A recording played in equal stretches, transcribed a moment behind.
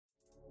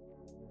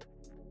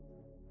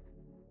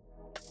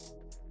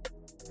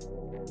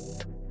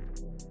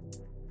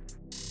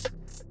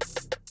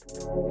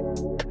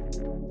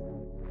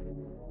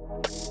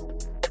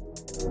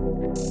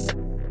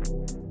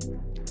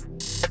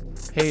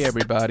Hey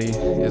everybody,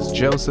 it's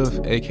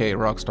Joseph, aka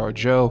Rockstar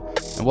Joe,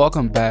 and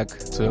welcome back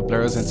to the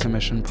Blur's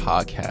Intermission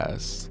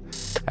podcast.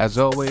 As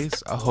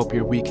always, I hope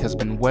your week has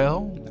been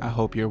well. I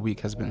hope your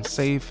week has been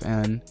safe,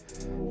 and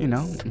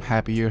I'm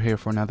happy you're here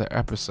for another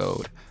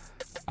episode.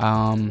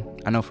 I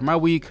know for my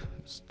week,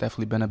 it's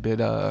definitely been a bit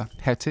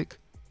hectic,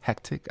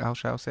 I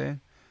shall say.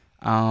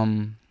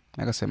 Like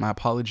I said, my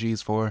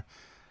apologies for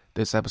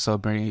this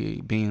episode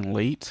being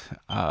late.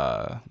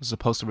 I was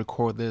supposed to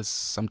record this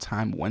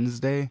sometime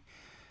Wednesday,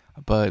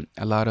 but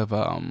a lot of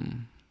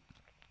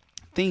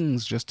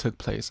things just took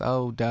place.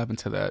 I'll dive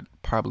into that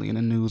probably in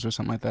the news or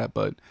something like that.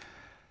 But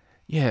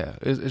yeah,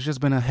 it's just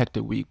been a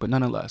hectic week. But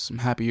nonetheless, I'm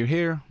happy you're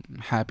here. I'm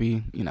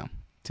happy,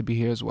 to be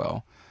here as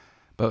well.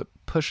 But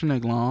pushing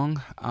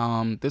along,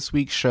 this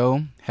week's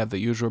show have the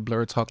usual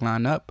Blur Talk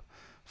line up.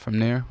 From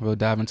there, we'll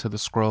dive into the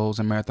scrolls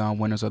and marathon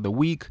winners of the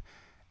week.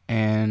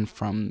 And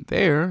from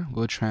there,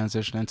 we'll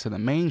transition into the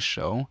main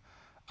show.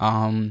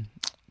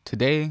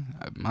 Today,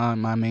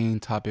 my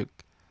main topic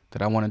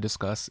that I want to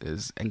discuss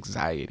is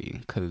anxiety,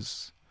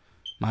 because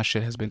my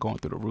shit has been going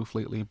through the roof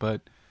lately.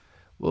 But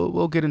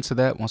we'll get into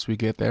that once we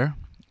get there.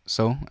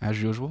 So,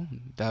 as usual,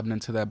 diving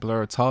into that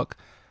Blur Talk.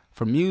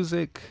 For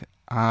music,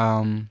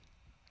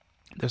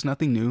 there's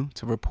nothing new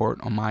to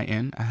report on my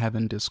end. I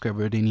haven't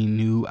discovered any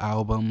new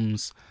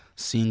albums,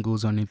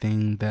 singles, or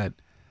anything that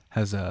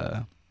has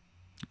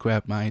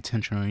grabbed my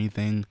attention or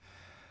anything.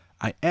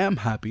 I am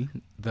happy,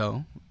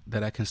 though,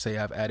 that I can say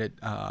I've added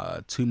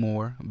 2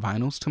 more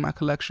vinyls to my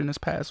collection this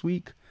past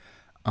week.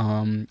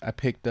 I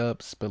picked up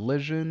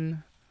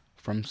Spilligion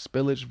from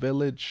Spillage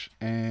Village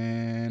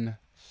and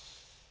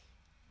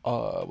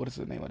what is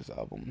the name of this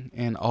album?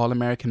 And All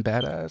American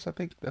Badass, I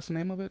think that's the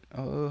name of it.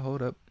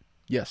 Hold up.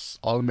 Yes,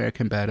 All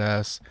American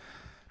Badass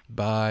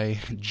by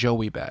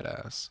Joey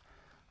Badass.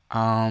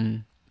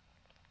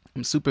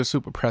 I'm super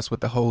impressed with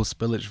the whole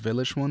Spillage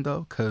Village one,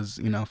 though, because,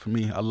 for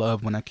me, I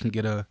love when I can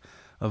get a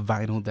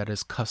vinyl that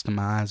is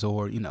customized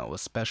or, a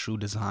special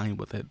design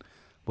with it.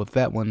 With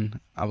that one,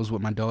 I was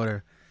with my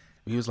daughter.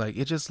 He was like,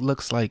 it just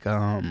looks like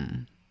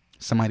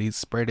somebody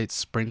spread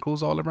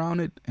sprinkles all around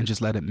it and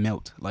just let it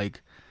melt.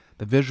 Like,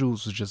 the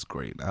visuals was just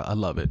great. I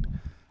love it.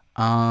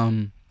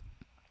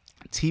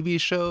 TV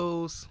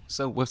shows.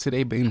 So with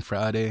today being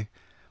Friday,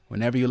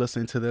 whenever you're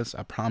listening to this,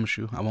 I promise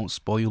you, I won't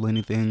spoil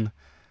anything.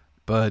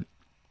 But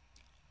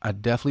I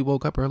definitely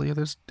woke up earlier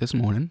this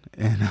morning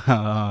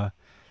and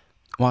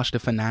watched the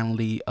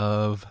finale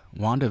of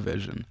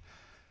WandaVision.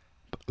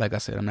 Like I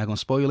said, I'm not going to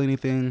spoil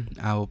anything.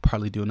 I'll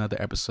probably do another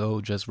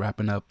episode just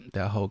wrapping up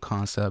that whole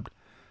concept.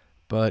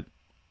 But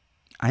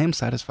I am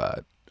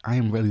satisfied. I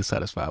am really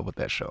satisfied with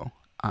that show.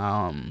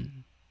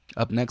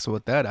 Up next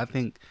with that, I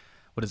think,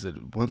 what is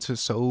it? Winter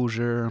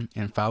Soldier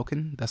and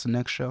Falcon. That's the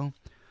next show.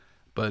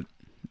 But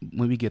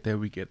when we get there,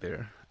 we get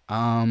there.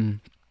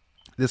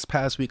 This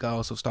past week, I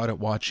also started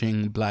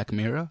watching Black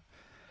Mirror,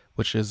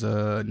 which is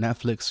a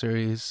Netflix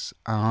series.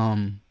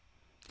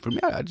 For me,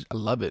 I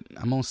love it.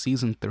 I'm on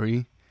season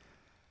 3.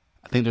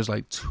 I think there's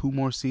like 2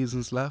 more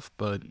seasons left,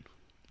 but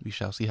we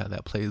shall see how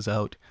that plays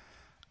out.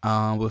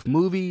 With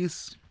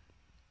movies,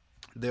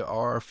 there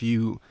are a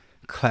few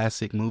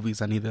classic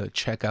movies I need to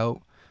check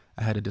out.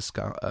 I had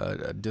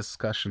a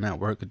discussion at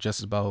work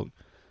just about,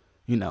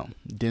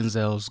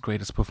 Denzel's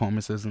greatest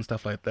performances and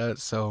stuff like that.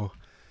 So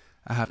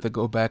I have to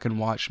go back and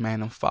watch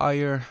Man on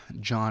Fire,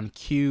 John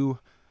Q,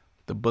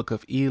 The Book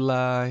of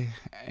Eli,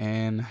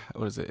 and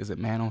what is it? Is it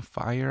Man on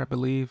Fire, I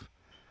believe?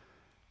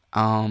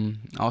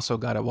 Also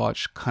got to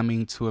watch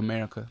Coming to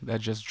America. That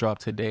just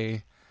dropped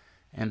today.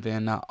 And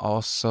then I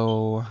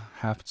also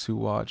have to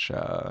watch,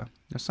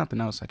 there's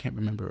something else I can't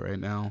remember right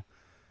now.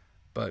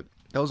 But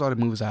those are the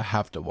movies I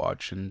have to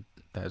watch, and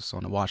that's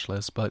on the watch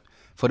list. But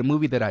for the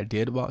movie that I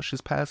did watch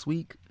this past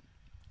week,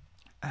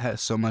 I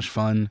had so much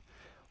fun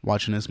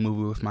watching this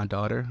movie with my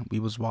daughter. We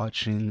was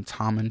watching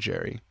Tom and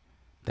Jerry,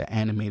 the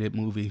animated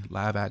movie,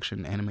 live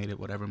action animated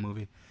whatever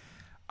movie.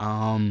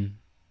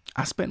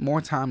 I spent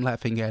more time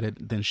laughing at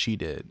it than she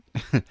did.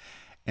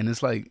 And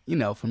it's like,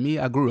 for me,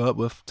 I grew up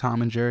with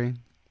Tom and Jerry.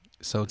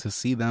 So to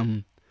see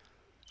them,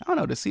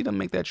 to see them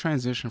make that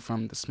transition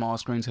from the small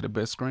screen to the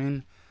big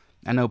screen,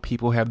 I know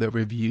people have their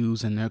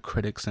reviews and their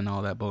critics and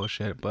all that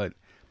bullshit, but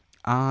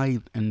I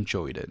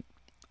enjoyed it.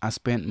 I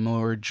spent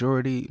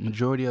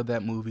majority of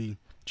that movie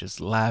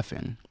just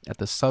laughing at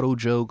the subtle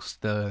jokes,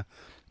 the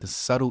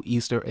subtle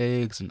Easter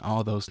eggs, and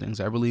all those things.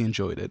 I really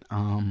enjoyed it.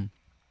 I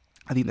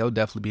think that would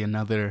definitely be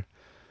another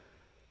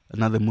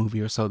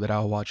movie or so that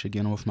I'll watch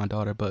again with my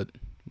daughter, but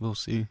we'll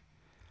see.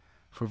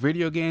 For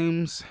video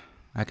games,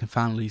 I can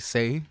finally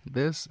say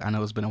this. I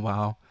know it's been a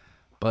while,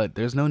 but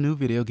there's no new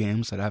video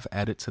games that I've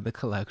added to the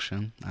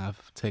collection.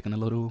 I've taken a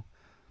little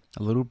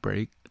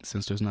break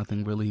since there's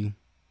nothing really.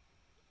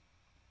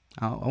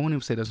 I won't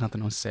even say there's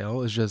nothing on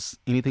sale. It's just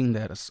anything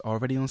that is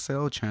already on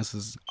sale,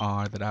 chances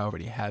are that I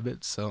already have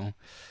it. So,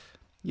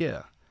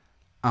 yeah.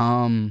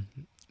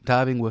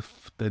 Diving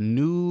with the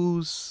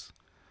news.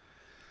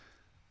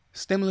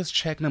 Stimulus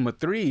check number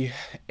 3,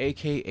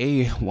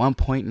 aka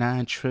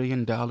 $1.9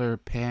 trillion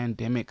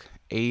pandemic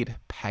aid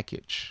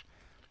package.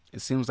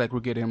 it seems like we're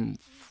getting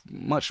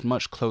much,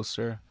 much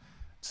closer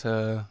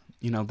to,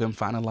 them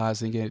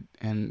finalizing it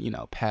and,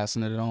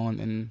 passing it on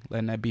and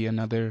letting that be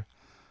another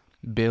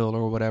bill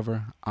or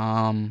whatever.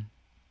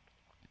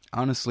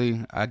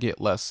 Honestly, I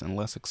get less and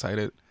less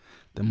excited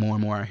the more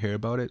and more I hear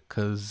about it,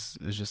 because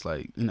it's just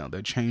like,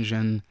 they're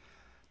changing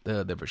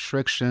the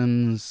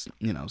restrictions.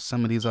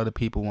 Some of these other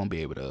people won't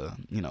be able to,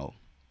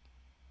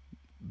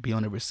 be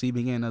on the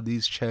receiving end of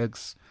these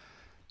checks.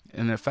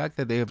 And the fact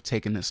that they have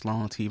taken this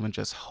long to even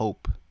just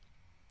hope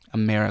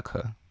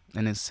America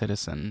and its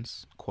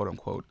citizens, quote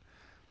unquote,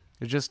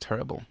 is just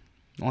terrible.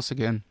 Once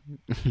again,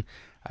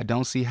 I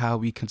don't see how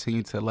we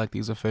continue to elect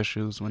these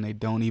officials when they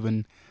don't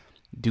even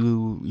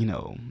do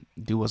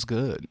us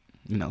good,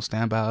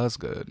 stand by us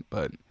good.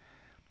 But,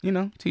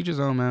 teach his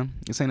own, man.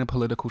 This ain't a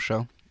political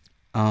show.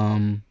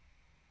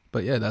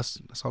 But yeah, that's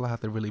all I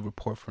have to really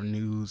report for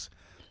news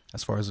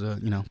as far as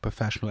the,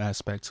 professional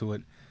aspect to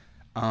it.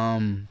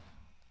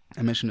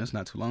 I mentioned this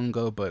not too long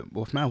ago, but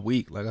with my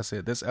week, like I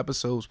said, this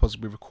episode was supposed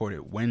to be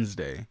recorded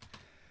Wednesday.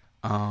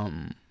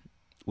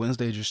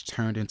 Wednesday just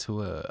turned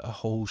into a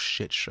whole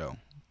shit show.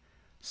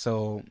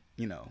 So,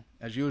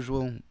 as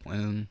usual,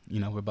 when,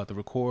 we're about to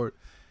record,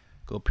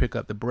 go pick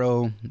up the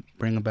bro,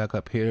 bring him back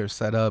up here,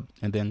 set up,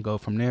 and then go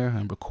from there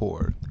and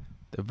record.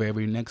 The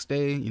very next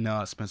day,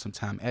 I spent some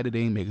time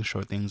editing, making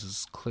sure things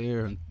is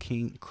clear and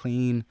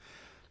clean,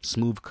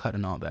 smooth cut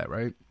and all that,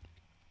 right?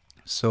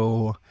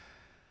 So,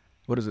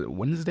 what is it,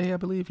 Wednesday, I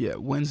believe? Yeah,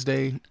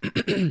 Wednesday.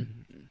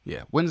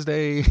 Yeah,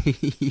 Wednesday.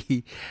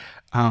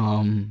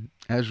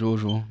 As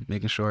usual,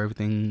 making sure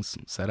everything's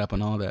set up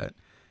and all that.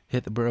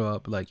 Hit the bro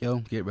up, like, yo,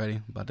 get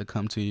ready, about to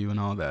come to you and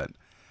all that.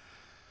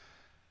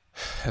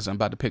 As I'm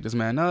about to pick this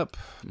man up,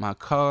 my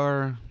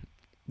car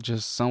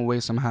just some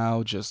way,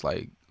 somehow, just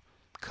like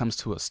comes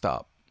to a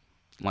stop.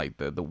 Like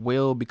the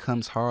wheel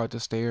becomes hard to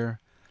steer,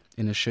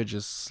 and the shit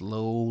just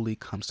slowly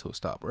comes to a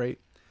stop, right?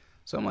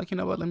 So I'm like, you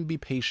know what, let me be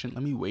patient,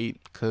 let me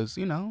wait, because,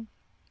 you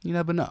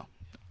never know.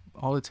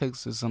 All it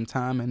takes is some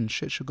time and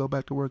shit should go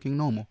back to working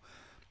normal.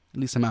 At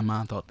least in my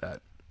mind, thought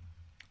that.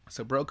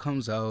 So bro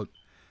comes out,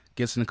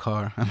 gets in the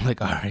car. I'm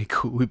like, all right,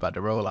 cool, we about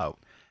to roll out.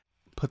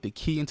 Put the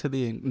key into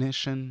the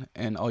ignition,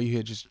 and all you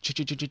hear just...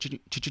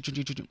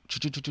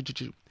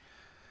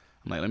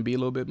 I'm like, let me be a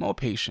little bit more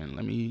patient.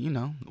 Let me,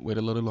 wait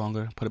a little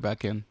longer, put it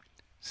back in.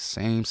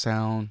 Same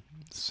sound,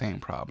 same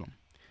problem.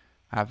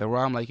 After a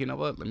while, I'm like, you know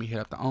what, let me hit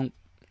up the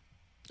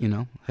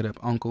hit up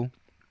uncle,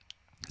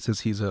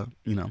 since he's a,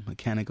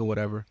 mechanic or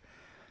whatever.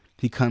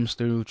 He comes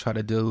through, try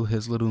to do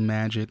his little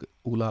magic,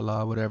 ooh la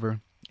la,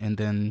 whatever, and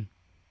then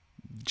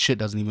shit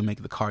doesn't even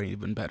make the car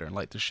even better.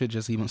 Like, the shit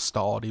just even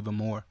stalled even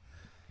more.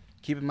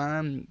 Keep in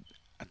mind,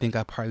 I think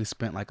I probably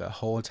spent like a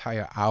whole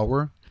entire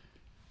hour,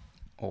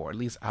 or at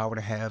least hour and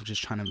a half,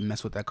 just trying to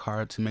mess with that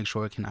car to make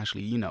sure it can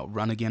actually,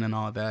 run again and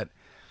all that.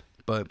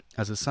 But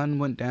as the sun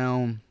went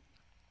down,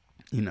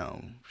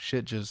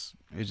 it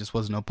just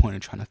wasn't no point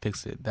in trying to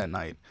fix it that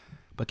night.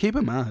 But keep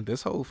in mind,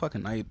 this whole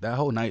fucking night, that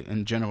whole night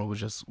in general was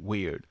just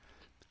weird.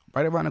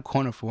 Right around the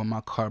corner from where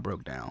my car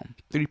broke down,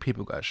 3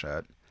 people got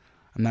shot.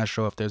 I'm not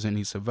sure if there's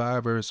any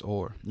survivors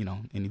or,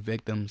 any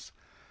victims.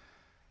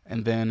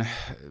 And then,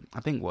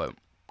 I think, a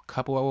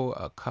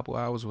couple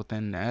hours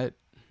within that,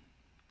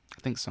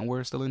 I think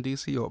somewhere still in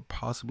D.C. or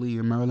possibly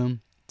in Maryland,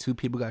 2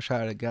 people got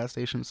shot at a gas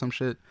station or some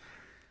shit.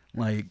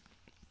 Like,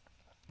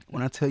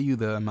 when I tell you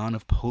the amount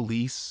of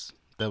police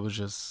that was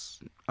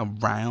just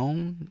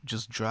around,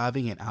 just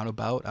driving and out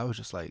about, I was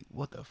just like,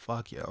 what the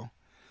fuck, yo?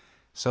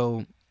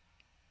 So,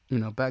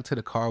 back to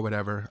the car,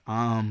 whatever.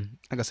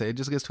 Like I said, it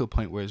just gets to a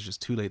point where it's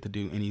just too late to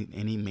do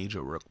any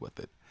major work with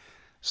it.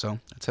 So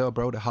I tell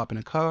bro to hop in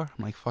the car.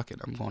 I'm like, fuck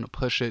it, I'm going to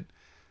push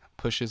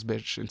this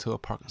bitch into a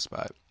parking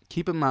spot.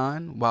 Keep in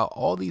mind, while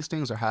all these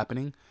things are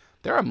happening,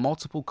 there are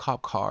multiple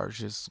cop cars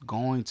just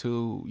going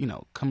to,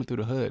 coming through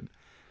the hood.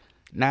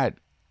 Not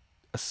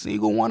a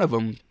single one of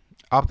them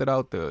opted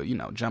out to,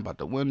 jump out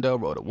the window,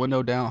 roll the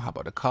window down, hop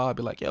out the car,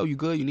 be like, yo, you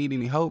good? You need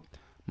any help?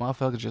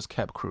 Motherfuckers just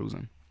kept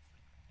cruising.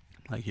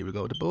 Like, here we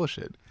go with the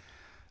bullshit.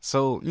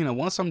 So,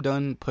 once I'm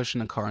done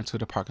pushing the car into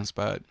the parking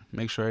spot,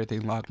 make sure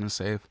everything's locked and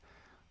safe,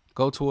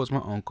 go towards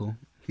my uncle.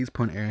 He's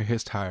putting air in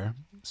his tire.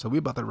 So we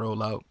about to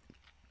roll out.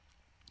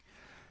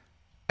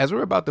 As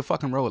we're about to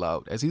fucking roll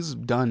out, as he's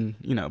done,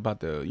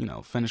 about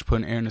to, finish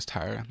putting air in his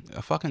tire,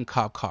 a fucking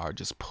cop car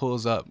just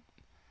pulls up,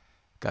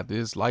 got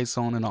this lights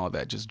on and all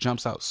that, just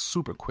jumps out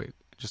super quick.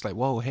 Just like,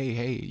 whoa,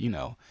 hey,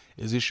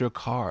 is this your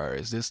car?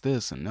 Is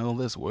this and all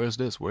this? Where's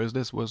this?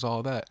 Where's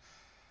all that?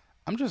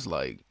 I'm just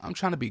like, I'm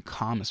trying to be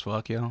calm as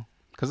fuck, yo.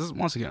 Because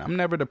once again, I've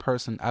never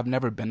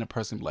been the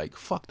person like,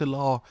 fuck the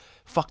law,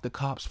 fuck the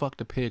cops, fuck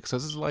the pigs.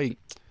 Because it's like,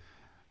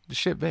 the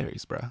shit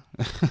varies, bro.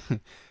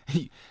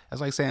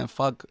 That's like saying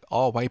fuck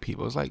all white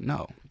people. It's like,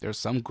 no, there's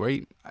some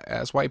great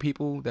ass white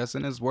people that's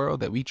in this world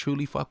that we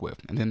truly fuck with.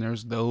 And then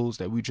there's those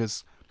that we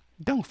just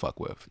don't fuck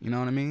with. You know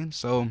what I mean?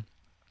 So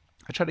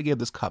I try to give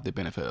this cop the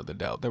benefit of the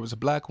doubt. There was a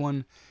black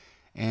one,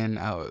 and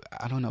I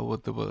don't know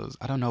what there was.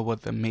 I don't know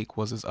what the make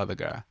was this other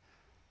guy.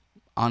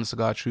 Honest to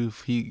God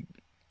truth, he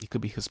He could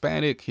be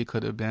Hispanic. He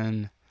could have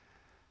been,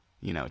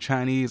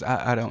 Chinese.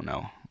 I don't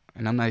know.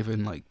 And I'm not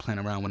even like playing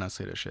around when I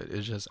say this shit.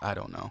 It's just, I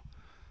don't know.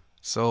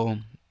 So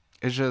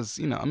it's just,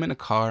 I'm in a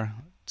car.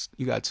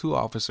 You got 2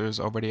 officers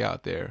already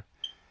out there.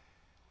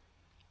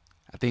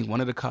 I think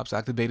one of the cops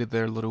activated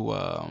their little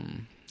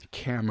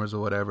cameras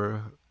or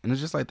whatever. And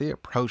it's just like they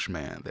approach,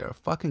 man. Their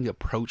fucking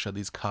approach of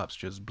these cops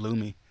just blew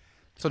me.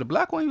 So the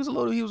black one, he was a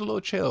little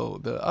chill.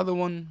 The other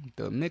one,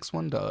 the mixed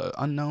one, the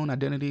unknown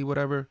identity,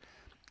 whatever,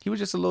 he was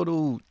just a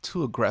little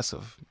too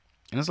aggressive.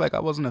 And it's like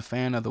I wasn't a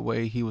fan of the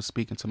way he was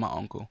speaking to my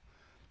uncle.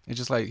 It's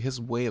just like his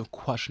way of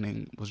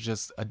questioning was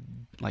just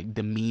like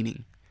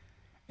demeaning.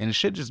 And the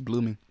shit just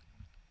blew me.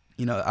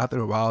 After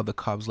a while, the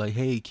cop's like,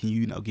 hey, can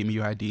you, give me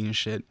your ID and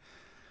shit?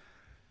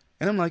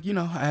 And I'm like,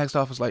 I asked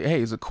officers like,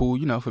 hey, is it cool,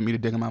 for me to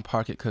dig in my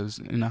pocket? Because,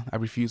 I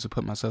refuse to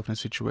put myself in a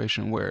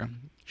situation where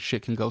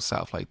shit can go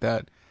south like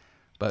that.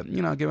 But,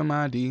 I give him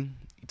my ID.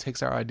 He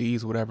takes our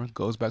IDs, whatever,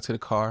 goes back to the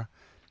car.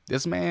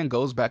 This man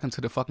goes back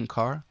into the fucking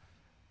car,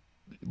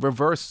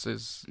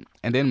 reverses,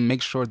 and then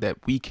makes sure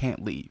that we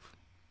can't leave.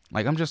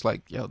 Like, I'm just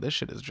like, yo, this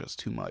shit is just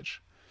too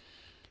much.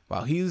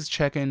 While he's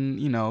checking,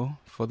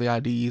 for the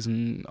IDs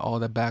and all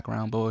that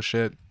background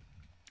bullshit,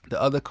 the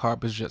other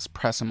cop is just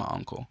pressing my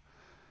uncle.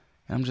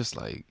 And I'm just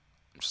like,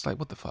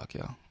 what the fuck,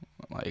 yo?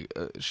 Like,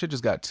 shit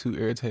just got too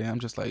irritating. I'm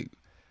just like,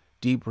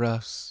 deep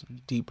breaths,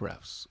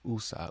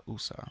 USA.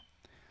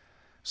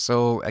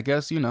 So I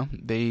guess,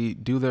 they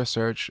do their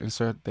search,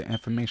 insert the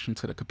information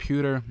to the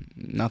computer.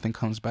 Nothing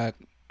comes back,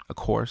 of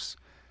course.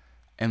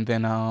 And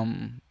then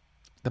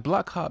the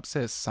black cop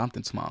says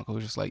something to my uncle.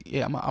 Just like,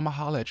 yeah, I'm going to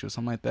holler at you or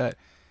something like that.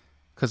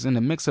 Because in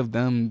the mix of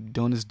them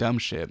doing this dumb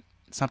shit,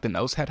 something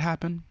else had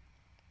happened.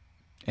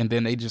 And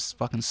then they just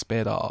fucking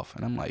sped off.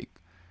 And I'm like,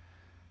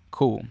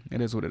 cool.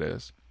 It is what it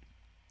is.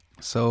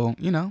 So,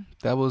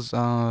 that was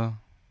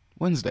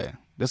Wednesday.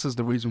 This is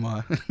the reason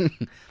why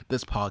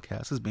this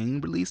podcast is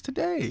being released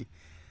today.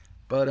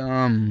 But,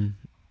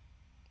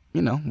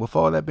 with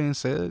all that being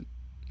said,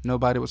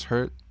 nobody was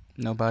hurt.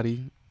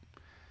 Nobody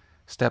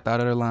stepped out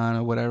of their line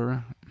or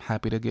whatever.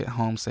 Happy to get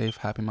home safe.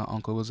 Happy my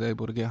uncle was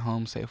able to get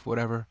home safe,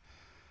 whatever.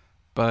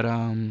 But,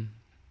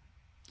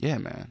 yeah,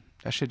 man,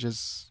 that shit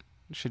just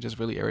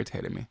really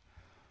irritated me.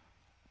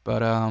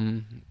 But,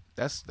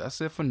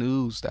 that's it for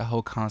news, that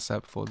whole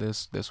concept for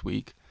this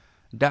week.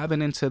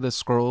 Diving into the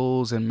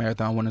scrolls and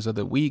marathon winners of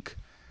the week.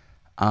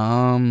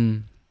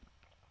 For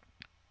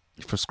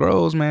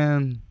scrolls,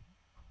 man,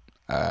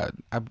 I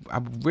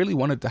really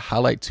wanted to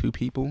highlight 2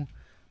 people,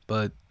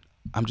 but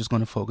I'm just going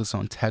to focus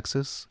on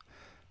Texas.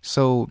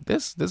 So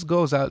this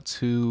goes out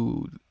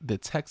to the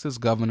Texas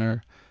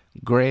governor,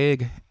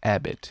 Greg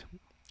Abbott.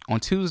 On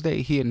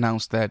Tuesday, he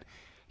announced that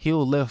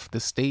he'll lift the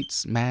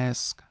state's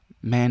mask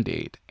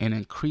mandate and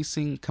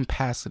increasing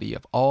capacity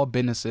of all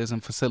businesses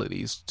and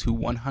facilities to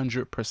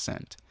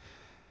 100%.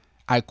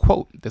 I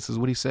quote, this is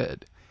what he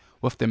said: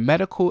 with the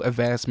medical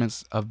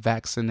advancements of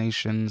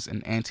vaccinations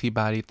and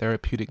antibody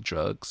therapeutic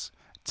drugs,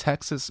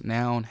 Texas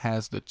now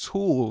has the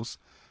tools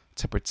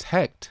to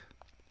protect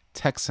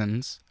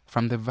Texans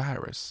from the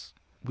virus.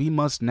 We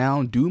must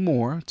now do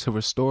more to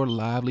restore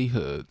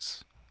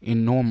livelihoods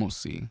in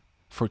normalcy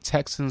for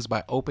Texans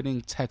by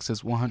opening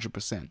Texas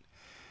 100%.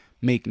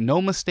 Make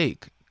no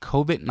mistake,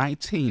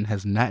 COVID-19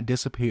 has not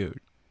disappeared,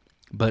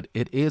 but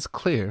it is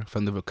clear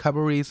from the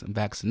recoveries,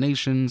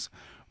 vaccinations,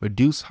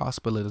 reduced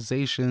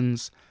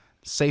hospitalizations,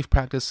 safe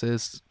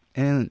practices,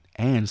 and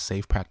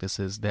safe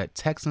practices that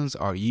Texans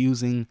are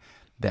using,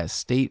 that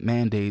state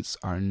mandates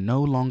are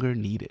no longer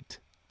needed.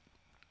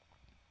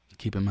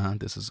 Keep in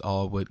mind, this is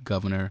all what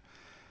Governor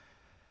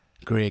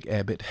Greg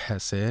Abbott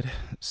has said.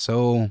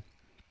 So,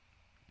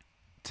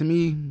 to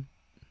me,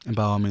 and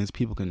by all means,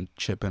 people can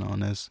chip in on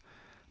this,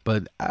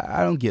 but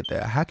I don't get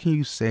that. How can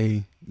you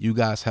say you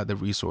guys have the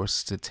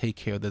resources to take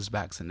care of this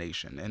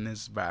vaccination and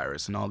this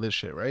virus and all this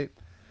shit, right?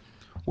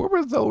 Where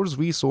were those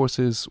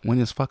resources when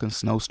this fucking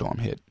snowstorm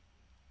hit?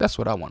 That's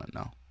what I want to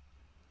know.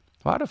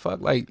 Why the fuck?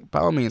 Like,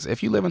 by all means,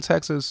 if you live in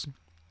Texas,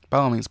 by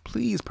all means,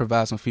 please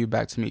provide some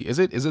feedback to me. Is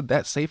it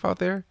that safe out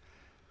there?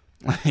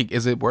 Like,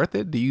 is it worth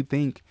it? Do you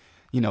think,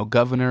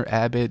 Governor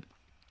Abbott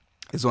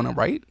is on the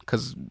right?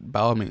 Because by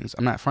all means,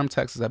 I'm not from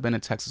Texas. I've been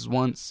in Texas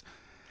once,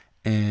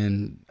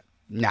 and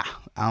nah,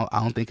 I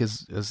don't think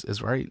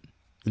it's right.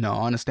 I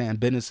understand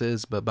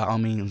businesses, but by all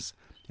means,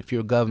 if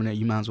you're a governor,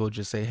 you might as well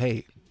just say,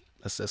 hey,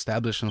 let's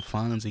establish some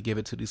funds and give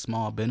it to these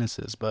small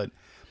businesses. But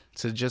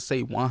to just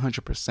say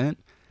 100%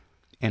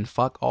 and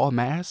fuck all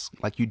masks,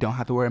 like you don't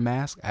have to wear a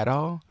mask at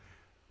all,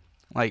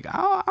 like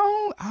I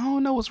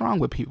don't know what's wrong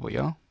with people,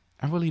 yo.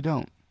 I really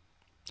don't.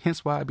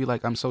 Hence why I'd be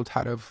like, I'm so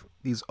tired of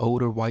these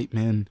older white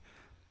men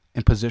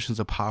in positions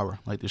of power.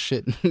 Like, the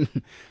shit,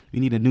 we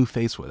need a new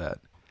face for that.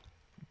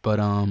 But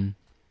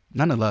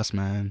nonetheless,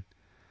 man,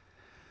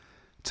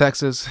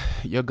 Texas,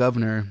 your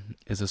governor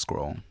is a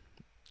scroll.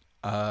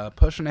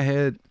 Pushing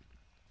ahead,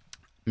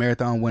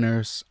 marathon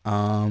winners.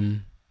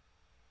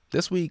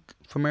 This week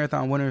for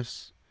marathon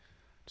winners,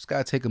 just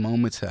gotta take a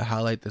moment to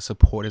highlight the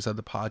supporters of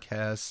the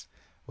podcast,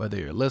 whether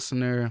you're a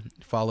listener,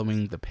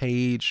 following the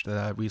page that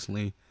I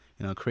recently,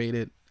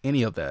 created,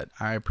 any of that.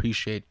 I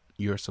appreciate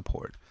your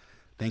support.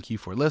 Thank you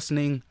for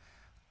listening.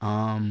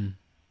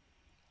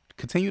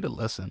 Continue to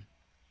listen.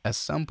 At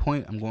some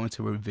point, I'm going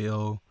to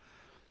reveal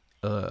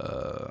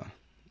a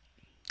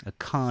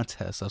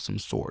contest of some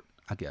sort,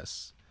 I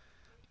guess.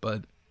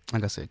 But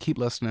like I said, keep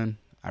listening.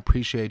 I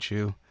appreciate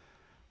you.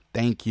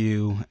 Thank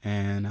you.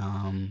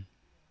 And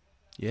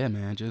yeah,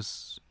 man,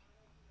 just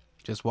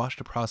watch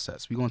the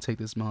process. We're gonna take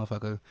this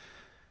motherfucker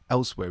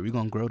elsewhere. We're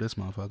gonna grow this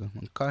motherfucker.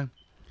 Okay.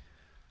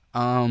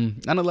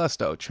 Nonetheless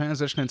though,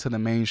 transitioning to the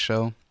main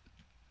show,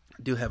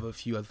 I do have a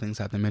few other things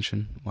I have to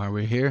mention while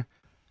we're here.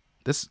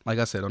 This, like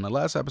I said, on the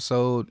last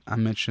episode, I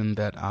mentioned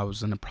that I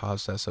was in the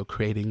process of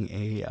creating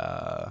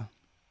a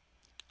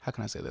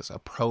a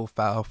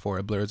profile for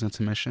A Blurred's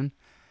Intermission.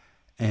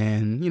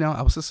 And,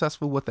 I was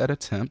successful with that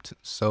attempt.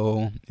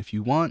 So if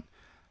you want,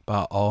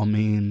 by all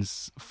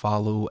means,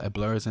 follow A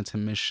Blurred's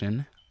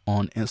Intermission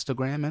on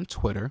Instagram and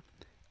Twitter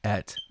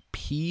at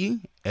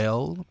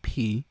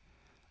PLP_Meraki,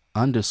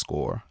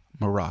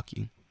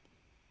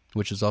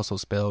 which is also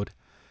spelled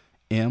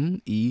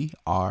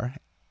MERAKI.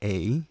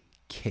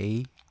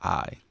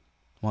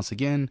 Once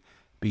again,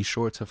 be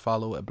sure to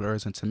follow A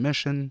Blurred's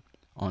Intermission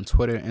on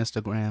Twitter and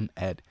Instagram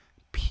at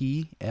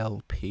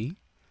PLP_MERAKI.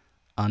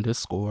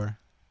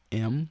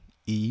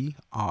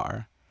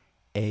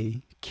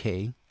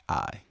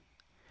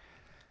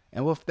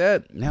 And with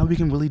that, now we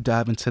can really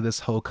dive into this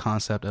whole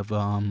concept of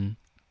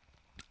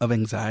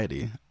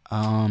anxiety.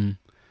 For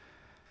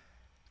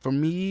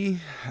me,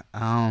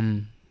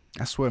 I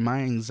swear my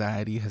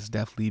anxiety has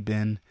definitely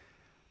been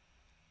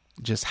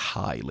just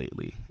high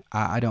lately.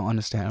 I don't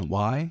understand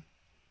why.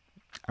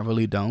 I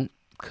really don't,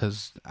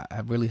 because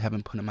I really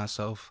haven't put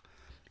myself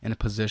in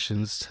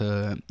positions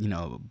to,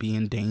 be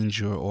in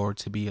danger or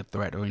to be a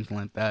threat or anything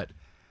like that.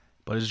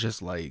 But it's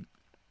just like,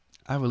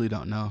 I really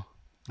don't know.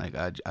 Like,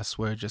 I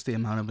swear, just the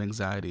amount of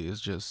anxiety is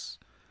just,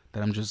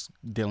 that I'm just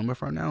dealing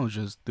with right now is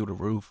just through the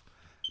roof.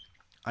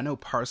 I know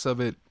parts of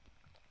it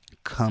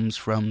comes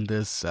from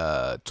this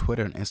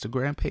Twitter and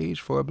Instagram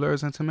page for A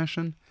Blurred's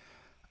Intermission.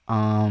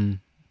 And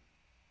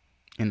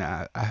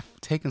I've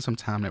taken some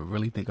time to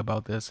really think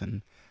about this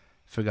and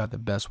figure out the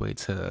best way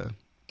to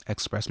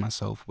express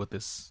myself with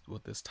this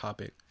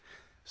topic.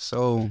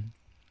 So,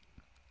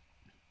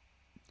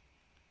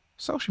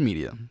 social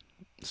media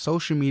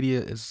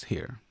is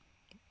here.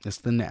 It's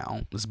the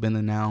noun. It's been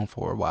the noun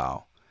for a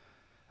while.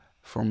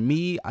 For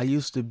me, I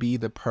used to be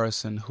the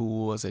person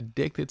who was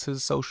addicted to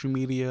social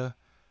media,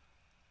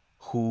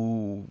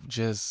 who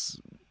just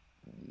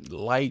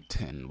liked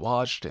and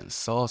watched and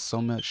saw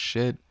so much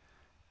shit.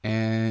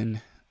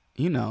 And,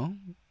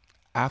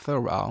 after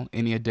a while,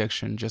 any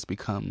addiction just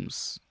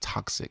becomes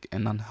toxic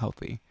and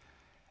unhealthy.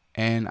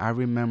 And I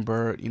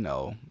remember,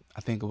 I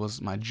think it was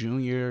my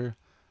junior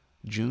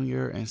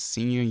and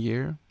senior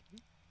year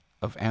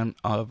of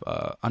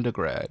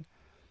undergrad.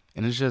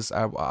 And it's just,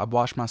 I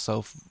watched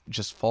myself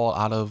just fall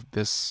out of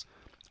this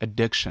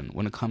addiction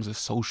when it comes to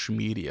social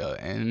media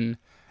and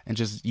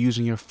just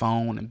using your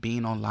phone and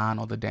being online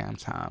all the damn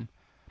time.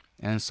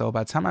 And so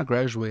by the time I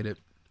graduated,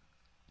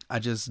 I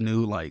just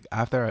knew, like,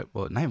 not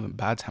even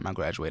by the time I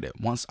graduated,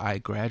 once I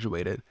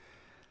graduated,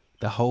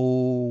 the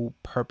whole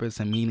purpose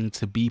and meaning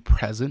to be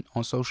present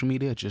on social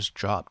media just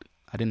dropped.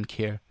 I didn't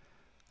care.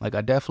 Like,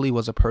 I definitely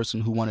was a person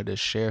who wanted to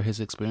share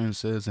his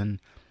experiences and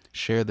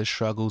share the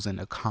struggles and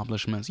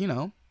accomplishments,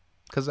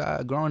 because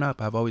growing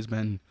up, I've always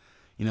been,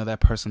 that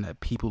person that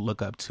people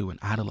look up to and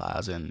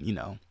idolize and,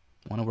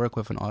 want to work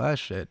with and all that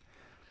shit.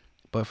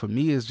 But for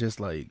me, it's just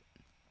like,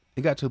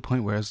 it got to a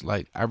point where it's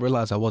like, I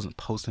realized I wasn't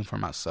posting for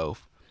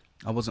myself.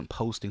 I wasn't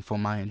posting for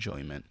my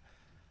enjoyment.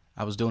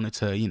 I was doing it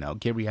to,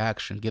 get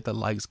reaction, get the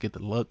likes, get the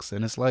looks.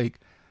 And it's like,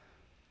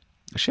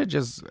 shit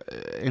just,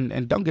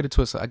 and don't get it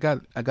twisted. I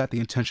got the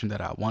intention that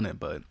I wanted,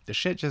 but the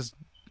shit just,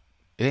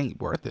 it ain't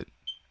worth it.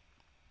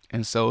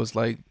 And so it's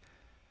like,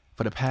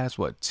 for the past,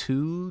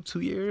 2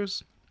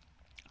 years,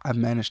 I've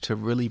managed to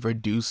really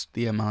reduce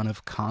the amount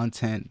of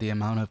content, the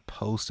amount of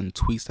posts and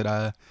tweets that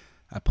I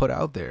put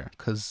out there.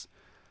 Because,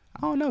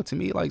 I don't know, to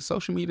me, like,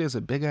 social media is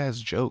a big ass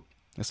joke.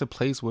 It's a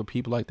place where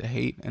people like to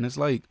hate. And it's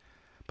like,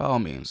 by all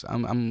means,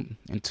 I'm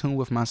in tune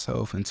with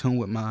myself, in tune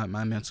with my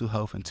mental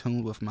health, in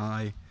tune with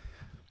my,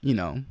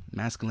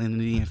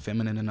 masculinity and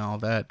feminine and all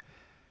that.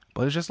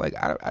 But it's just like,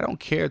 I don't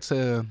care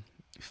to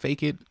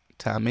fake it,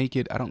 to make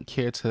it. I don't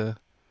care to,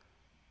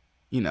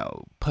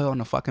 put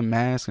on a fucking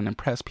mask and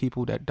impress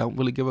people that don't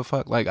really give a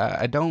fuck. Like,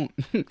 I don't,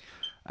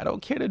 I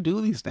don't care to do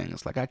these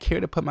things. Like, I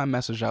care to put my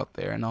message out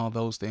there and all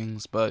those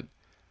things. But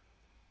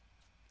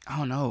I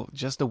don't know,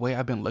 just the way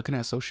I've been looking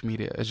at social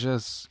media, it's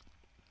just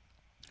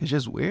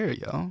weird,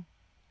 yo.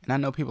 And I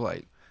know people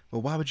like,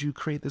 well, why would you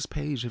create this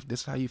page if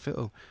this is how you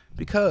feel?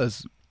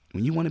 Because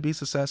when you want to be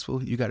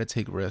successful, you got to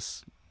take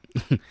risks.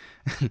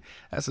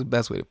 That's the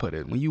best way to put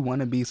it. When you want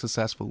to be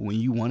successful, when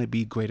you want to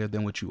be greater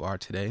than what you are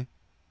today,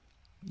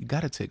 you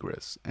got to take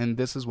risks. And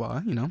this is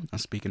why, I'm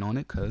speaking on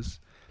it, because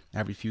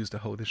I refuse to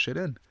hold this shit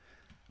in.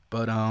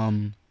 But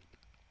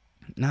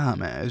Nah,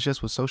 man, it's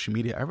just with social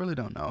media, I really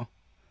don't know.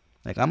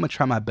 Like, I'm gonna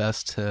try my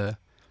best to,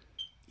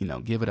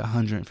 give it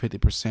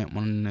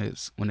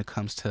 150% when it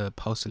comes to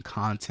posting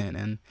content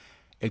and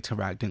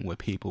interacting with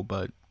people.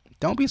 But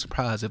don't be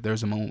surprised if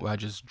there's a moment where I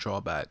just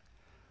draw back.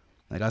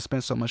 Like, I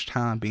spent so much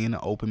time being an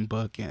open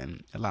book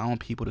and allowing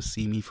people to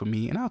see me for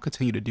me, and I'll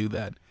continue to do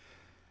that.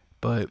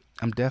 But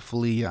I'm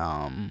definitely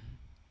a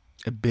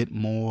bit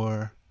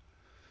more,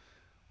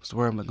 what's the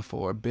word I'm looking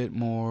for? A bit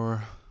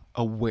more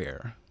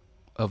aware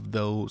of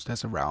those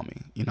that's around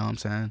me. You know what I'm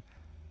saying?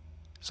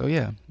 So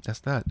yeah, that's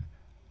that.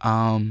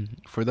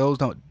 For those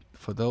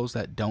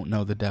that don't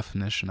know the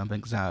definition of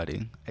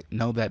anxiety,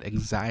 know that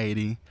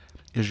anxiety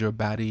is your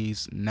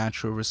body's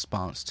natural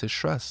response to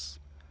stress.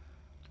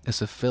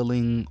 It's a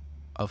feeling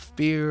of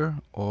fear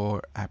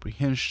or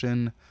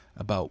apprehension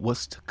about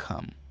what's to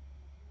come.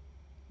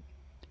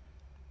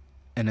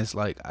 And it's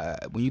like,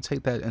 when you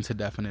take that into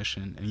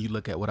definition and you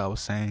look at what I was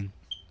saying,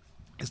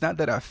 it's not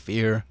that I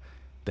fear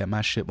that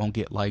my shit won't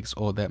get likes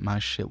or that my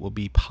shit will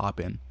be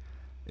popping.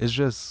 It's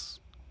just,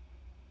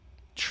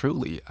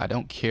 truly, I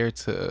don't care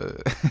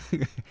to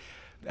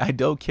I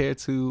don't care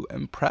to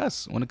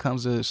impress when it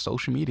comes to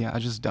social media. I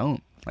just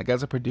don't. Like,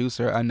 as a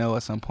producer, I know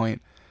at some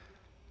point,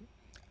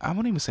 I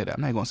won't even say that.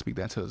 I'm not going to speak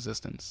that into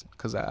existence,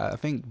 because I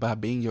think by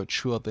being your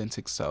true,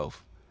 authentic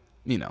self,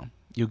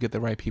 you'll get the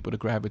right people to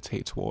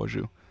gravitate towards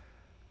you.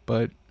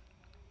 But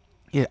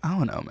yeah, I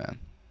don't know, man.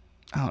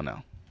 I don't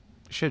know.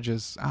 Should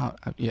just, I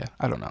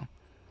don't know.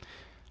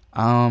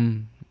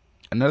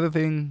 Another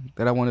thing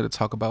that I wanted to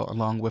talk about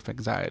along with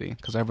anxiety,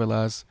 because I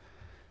realized,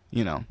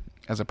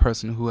 as a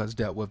person who has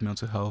dealt with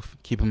mental health,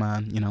 keep in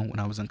mind, when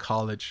I was in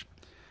college,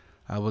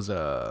 I was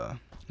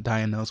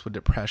diagnosed with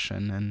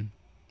depression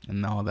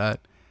and all that.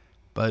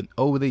 But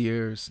over the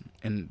years,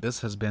 and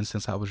this has been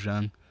since I was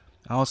young,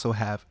 I also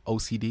have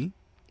OCD,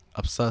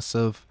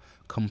 obsessive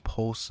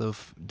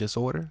compulsive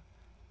disorder.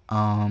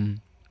 If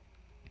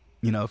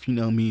you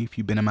know me, if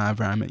you've been in my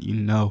environment,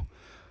 I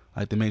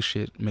like to make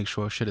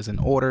sure shit is in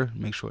order,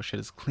 make sure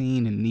shit is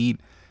clean and neat.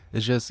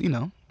 It's just,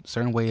 a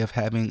certain way of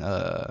having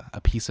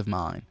a peace of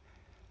mind.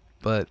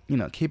 But,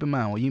 keep in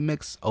mind, when you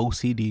mix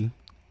OCD,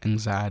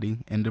 anxiety,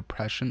 and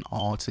depression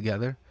all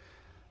together,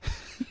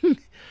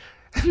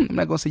 I'm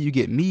not going to say you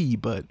get me,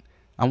 but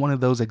I'm one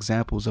of those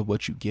examples of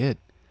what you get.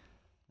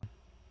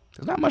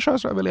 There's not much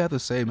else I really have to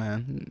say,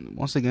 man.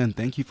 Once again,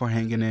 thank you for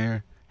hanging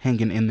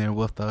in there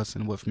with us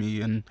and with me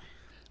and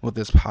with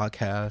this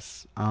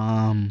podcast.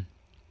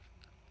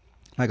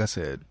 Like I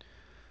said,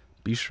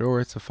 be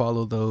sure to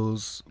follow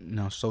those,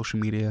 social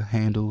media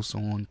handles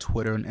on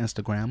Twitter and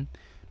Instagram,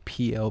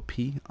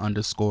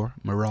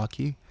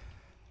 PLP_Meraki.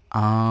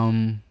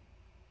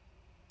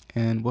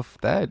 And with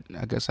that,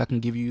 I guess I can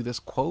give you this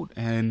quote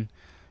and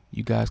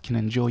you guys can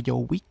enjoy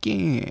your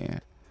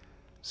weekend.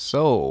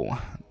 So,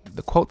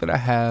 the quote that I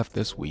have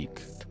this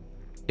week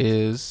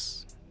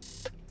is,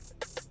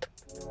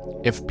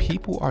 if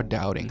people are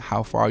doubting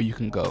how far you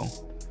can go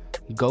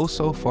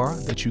so far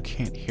that you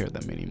can't hear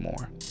them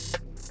anymore.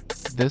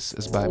 This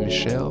is by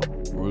Michelle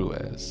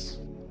Ruiz.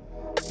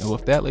 And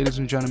with that, ladies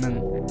and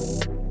gentlemen,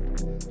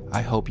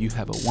 I hope you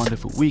have a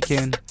wonderful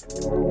weekend.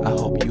 I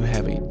hope you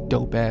have a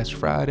dope-ass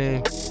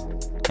Friday.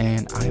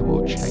 And I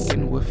will check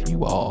in with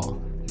you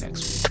all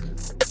next week.